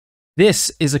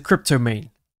This is a crypto main,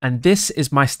 and this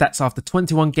is my stats after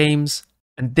 21 games,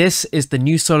 and this is the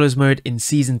new solos mode in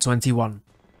season 21.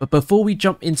 But before we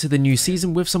jump into the new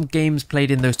season with some games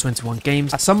played in those 21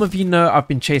 games, as some of you know, I've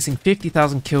been chasing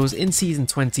 50,000 kills in season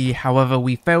 20, however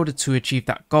we failed to achieve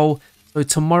that goal. So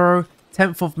tomorrow,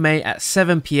 10th of May at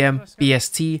 7 PM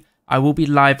BST, I will be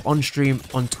live on stream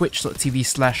on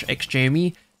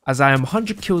twitch.tv/xJAYAMI, as I am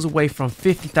 100 kills away from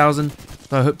 50,000,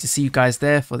 so I hope to see you guys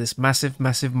there for this massive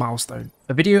milestone.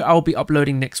 The video I will be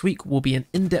uploading next week will be an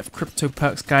in-depth crypto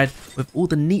perks guide with all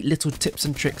the neat little tips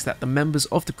and tricks that the members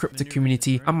of the crypto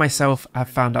community and myself have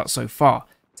found out so far,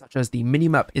 such as the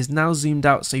minimap is now zoomed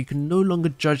out so you can no longer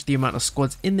judge the amount of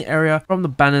squads in the area from the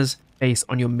banners based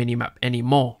on your minimap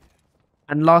anymore.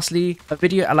 And lastly, a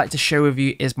video I like to share with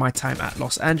you is my time at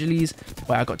Los Angeles,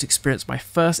 where I got to experience my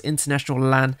first international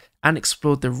LAN and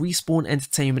explored the Respawn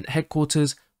Entertainment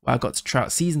headquarters, where I got to try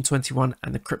out season 21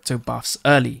 and the crypto buffs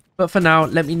early. But for now,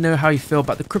 let me know how you feel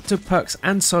about the crypto perks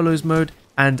and solos mode,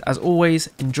 and as always,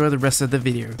 enjoy the rest of the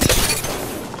video.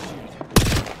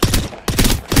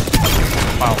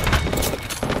 Wow.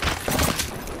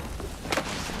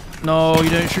 No, you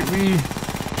don't shoot me.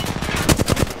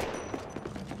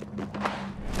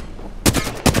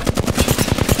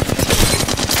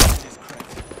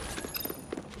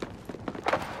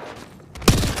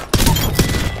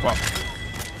 Wow.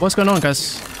 What's going on,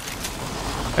 guys?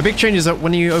 A big change is that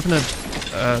when you open a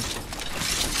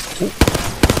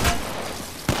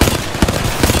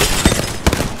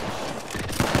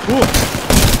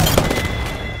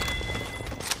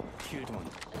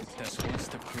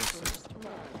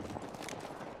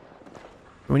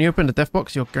when you open the death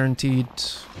box, you're guaranteed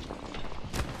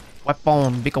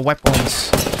bigger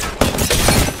weapons.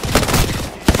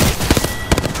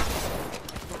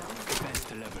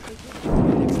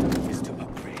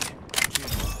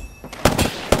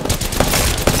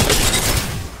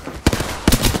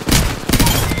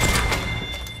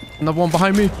 Another one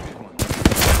behind me.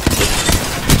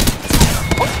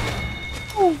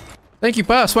 Oh. Thank you,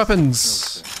 burst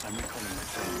weapons.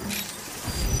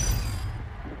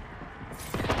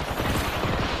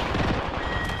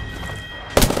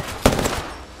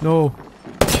 No.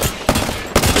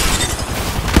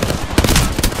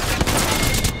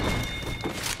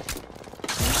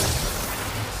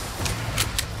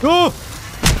 Oh!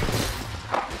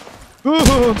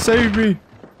 Oh, save me.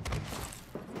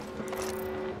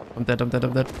 I'm dead.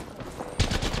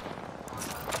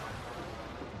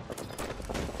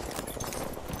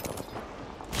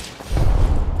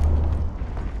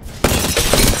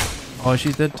 Oh,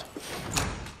 she's dead.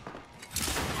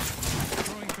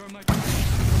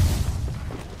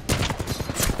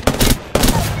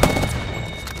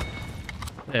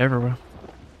 They're everywhere.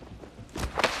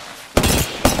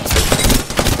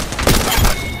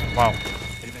 Wow.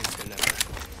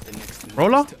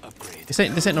 Roller? This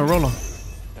ain't no roller.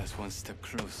 One step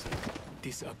closer.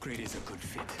 This upgrade is a good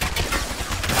fit.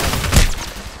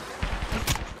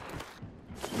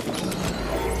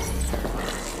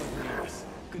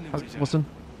 Watson.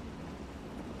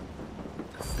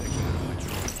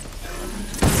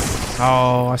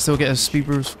 Oh, I still get a speed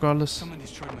boost regardless. Someone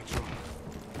destroyed my drone.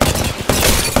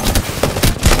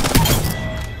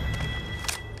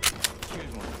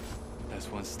 Killed one. That's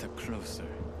one step closer.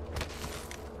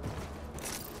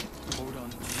 Hold on.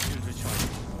 Shield recharging.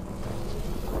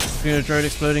 Drone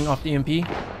exploding after EMP?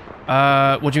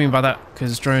 What do you mean by that?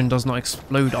 Because drone does not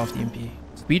explode after EMP.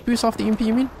 Speed boost after EMP,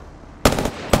 you mean?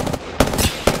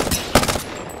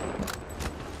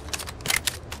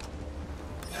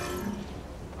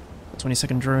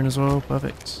 "20-second drone as well,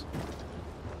 perfect.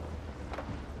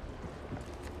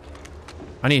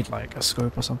 I need like a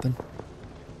scope or something.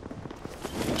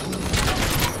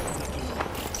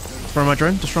 Destroy my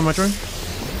drone, destroy my drone.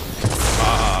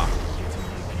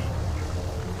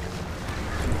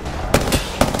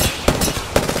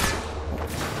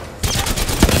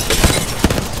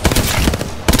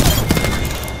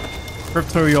 Rip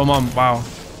through your mum. Wow,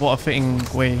 what a fitting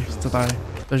way to die.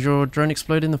 Does your drone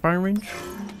explode in the firing range?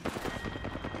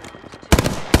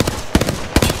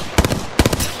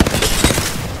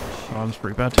 Oh, that's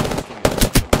pretty bad.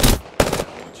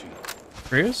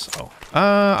 Serious? Oh.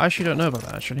 I actually don't know about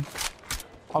that, actually.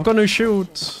 I've got no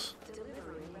shields.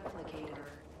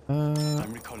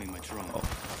 I'm recalling my drone.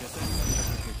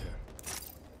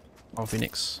 Oh,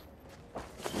 Phoenix.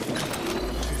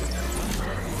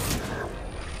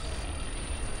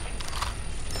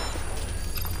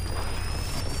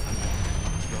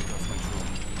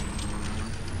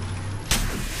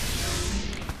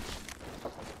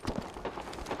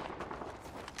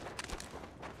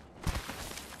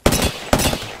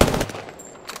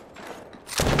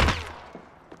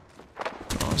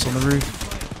 It's on the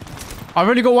roof. I've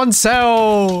only got one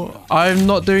cell. I'm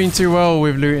not doing too well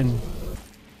with looting.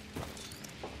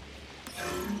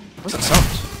 What's that sound?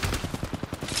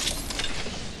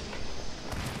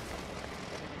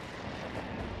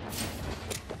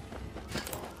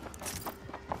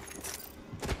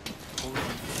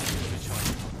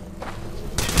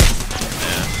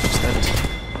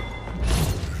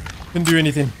 Couldn't do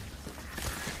anything.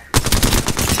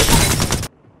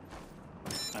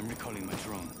 I'm recalling my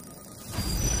drone.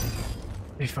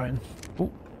 Be fine. Oh.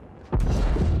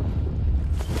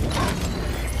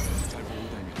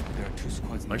 There are 2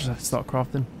 squads I near just have to us. start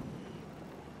crafting.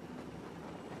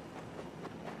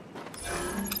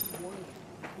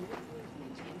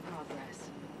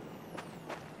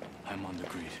 I'm on the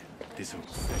grid. This will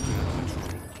control.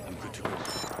 I'm good to go.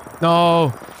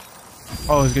 No.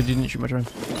 Oh, it's good you didn't shoot my drone.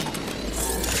 There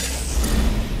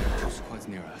are 2 squads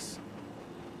near us.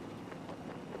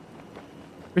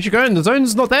 Where's you going? The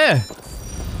zone's not there.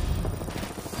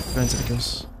 Going to the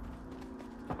kills.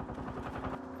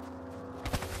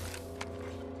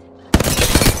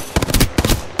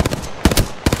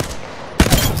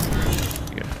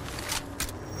 Yeah.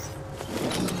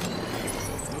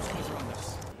 No squads around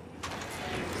us.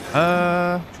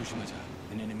 조심하자.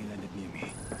 An enemy landed near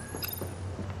me.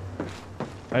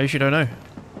 I usually don't know.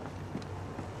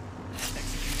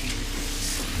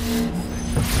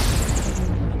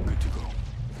 I'm good to go.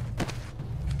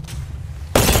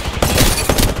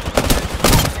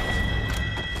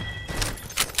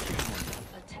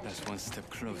 That's one step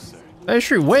closer. That is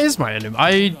true. Where is my enemy?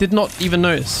 I did not even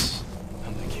notice.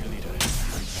 I'm the kill leader.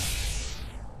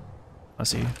 I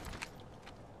see you.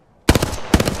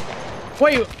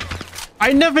 Wait,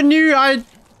 I never knew I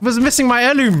was missing my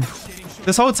heirloom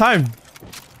this whole time.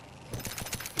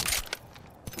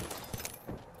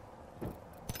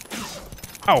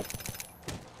 Ow.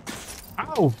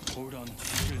 Ow. Hold on.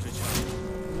 Shield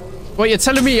recharge. Wait, you're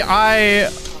telling me I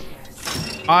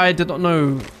did not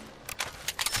know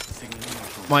Signaling my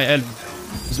phone. my heirloom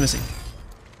was missing.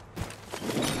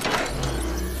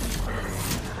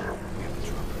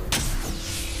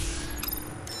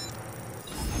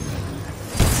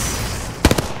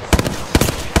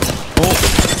 Oh,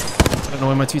 I don't know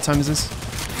where my 2 times is.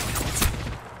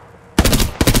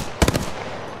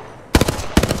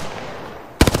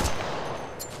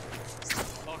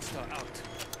 Oxstar out.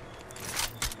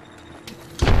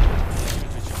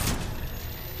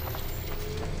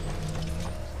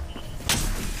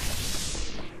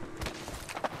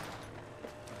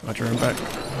 My drone back.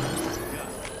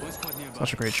 One squad nearby.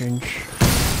 Such a great change.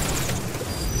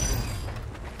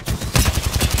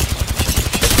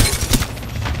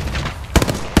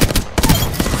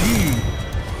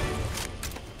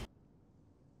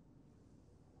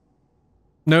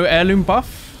 No heirloom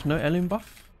buff? No heirloom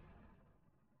buff?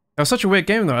 That was such a weird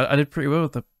game though. I did pretty well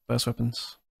with the burst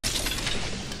weapons.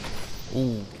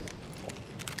 Ooh.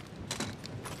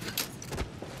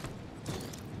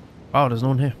 Wow, there's no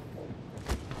one here.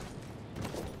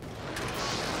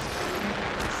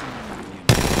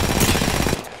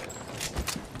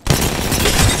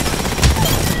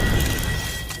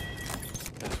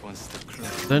 That's one step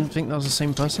closer. Don't think that was the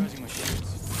same person. Charging my shields.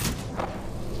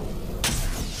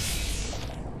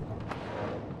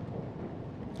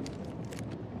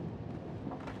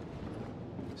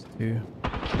 Two.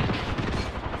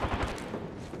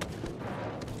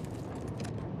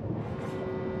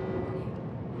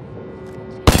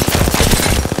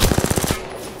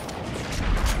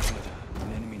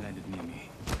 An enemy landed near me.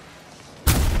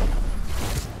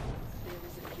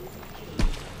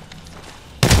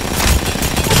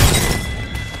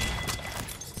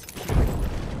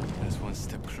 That's one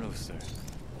step closer.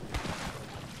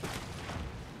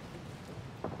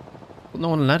 No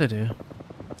one landed here.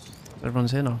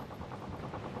 Everyone's here now.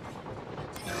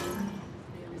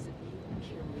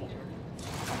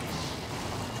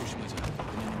 조심하자.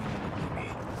 An enemy landed near me.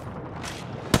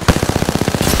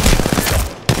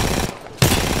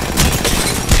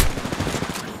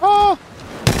 Oh!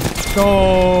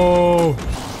 No!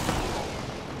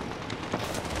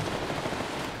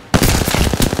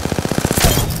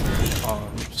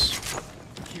 Oh, oops.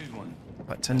 Killed one.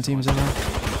 Like 10 teams in there.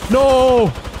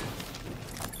 No!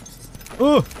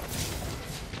 Oh!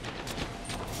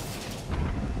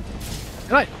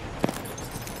 Good night.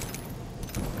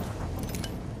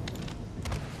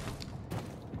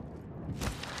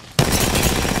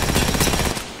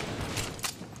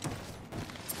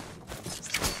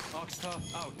 Oxstar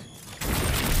out.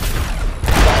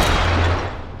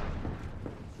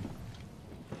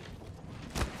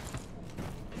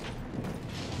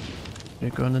 Did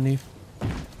it go underneath?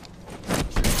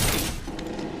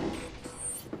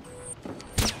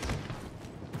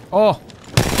 Oh!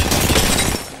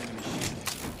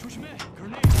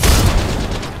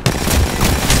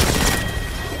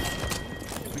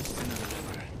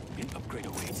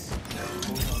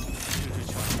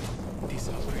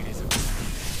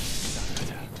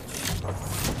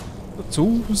 The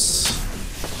tools.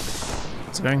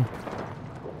 It's going.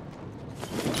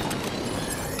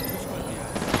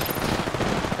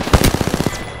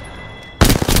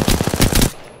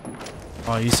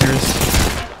 Oh, are you serious?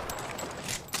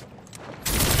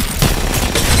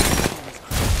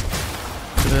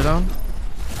 Put it down.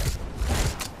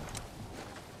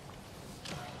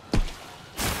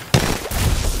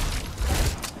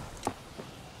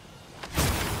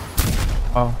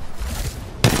 Oh.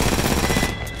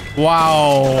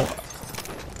 Wow.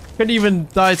 Couldn't even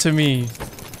die to me.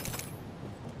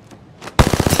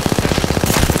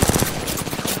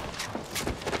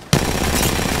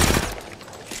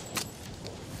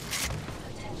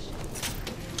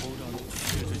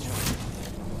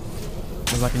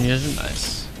 Was like an engine?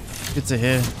 Nice. Good to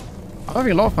hear. I'm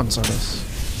having a lot of fun on this.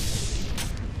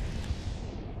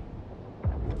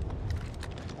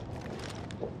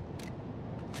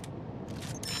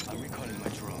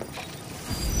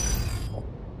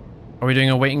 Are we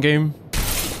doing a waiting game?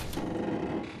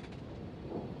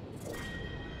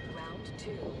 Round 2,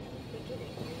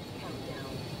 beginning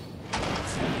countdown.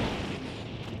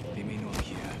 They may know I'm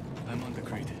here. I'm on the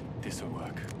grid. This'll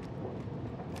work.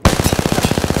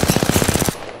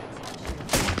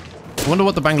 I wonder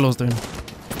what the Bangalore's doing.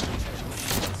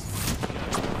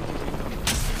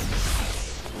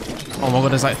 Oh my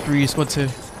god, there's like 3 squads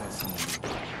here.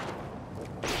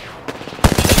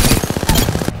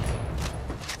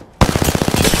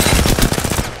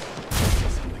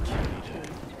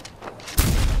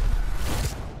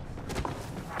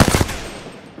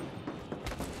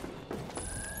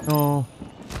 No.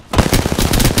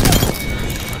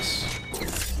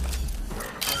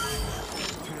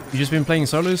 You just been playing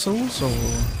solo souls or?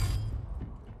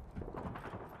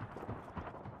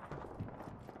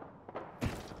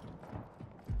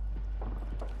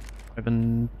 I've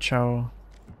been chow.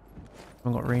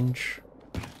 Haven't got range.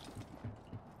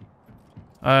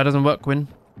 It doesn't work, Quinn.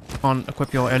 Can't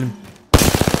equip your heirloom.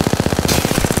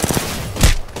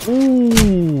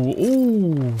 Ooh,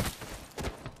 ooh.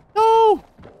 No!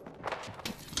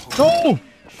 No!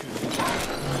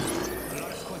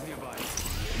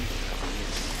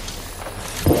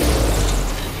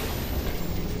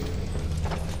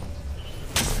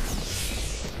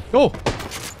 Go!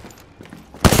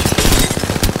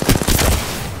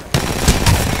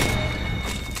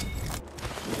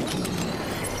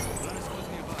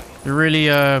 It really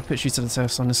puts you to the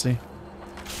test, honestly.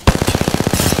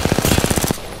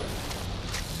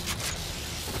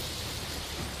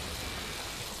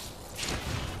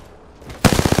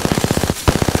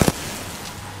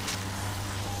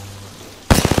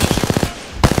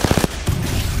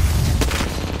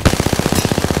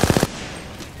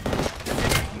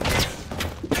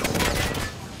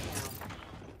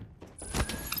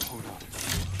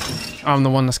 I'm the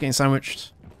one that's getting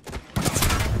sandwiched.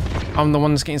 I'm the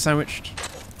one that's getting sandwiched.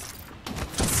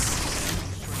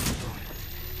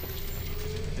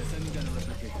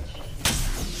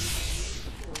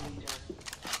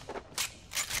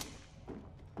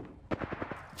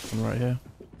 I'm right here.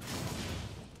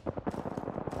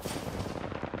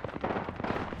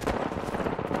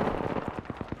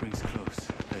 Rings close.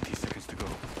 30 seconds to go.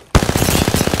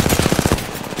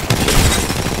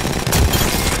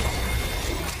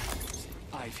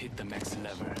 I've hit the max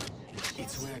lever.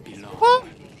 It's where I belong. What?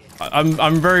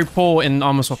 I'm very poor in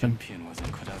armor swapping. Champion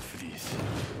wasn't cut out for these.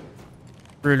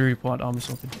 Really poor at armor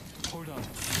swapping. Hold on.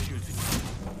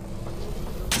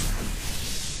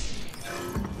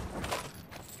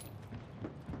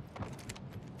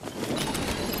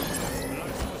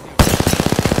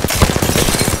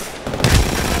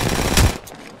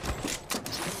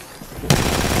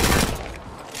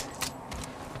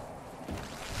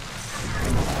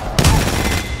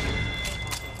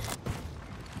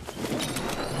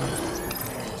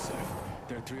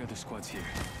 There are 3 other squads here.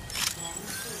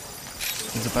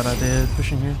 It's a bad idea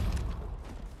pushing here.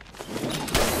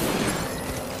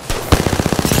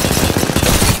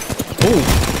 Oh!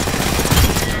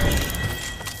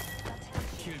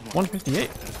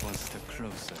 158. That's one step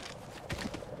closer.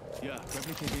 Yeah,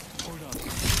 replicate it. Hold on.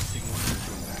 Signal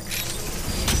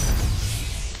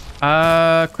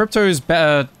back. Crypto is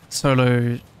better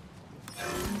solo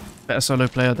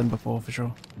player than before for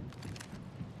sure.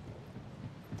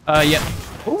 Yeah.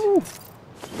 Ooh.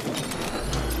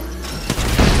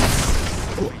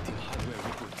 Waiting hardware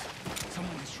reboot.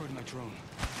 Someone destroyed my drone.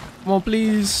 Come on,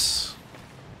 please.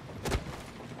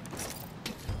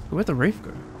 Where'd the Wraith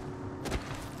go?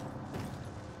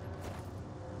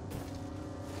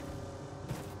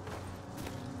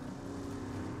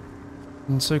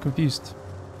 I'm so confused.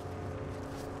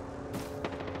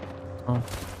 Oh.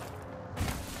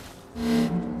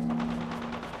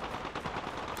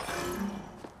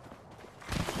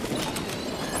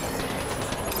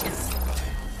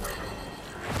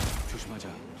 조심하자.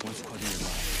 원 스쿼드 내봐.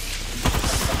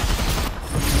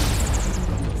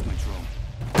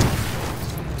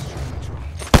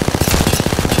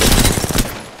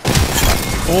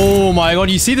 Oh my god,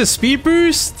 you see the speed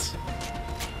boost?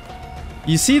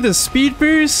 You see the speed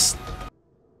boost?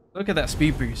 Look at that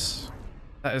speed boost.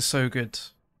 That is so good.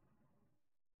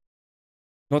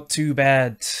 Not too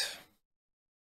bad.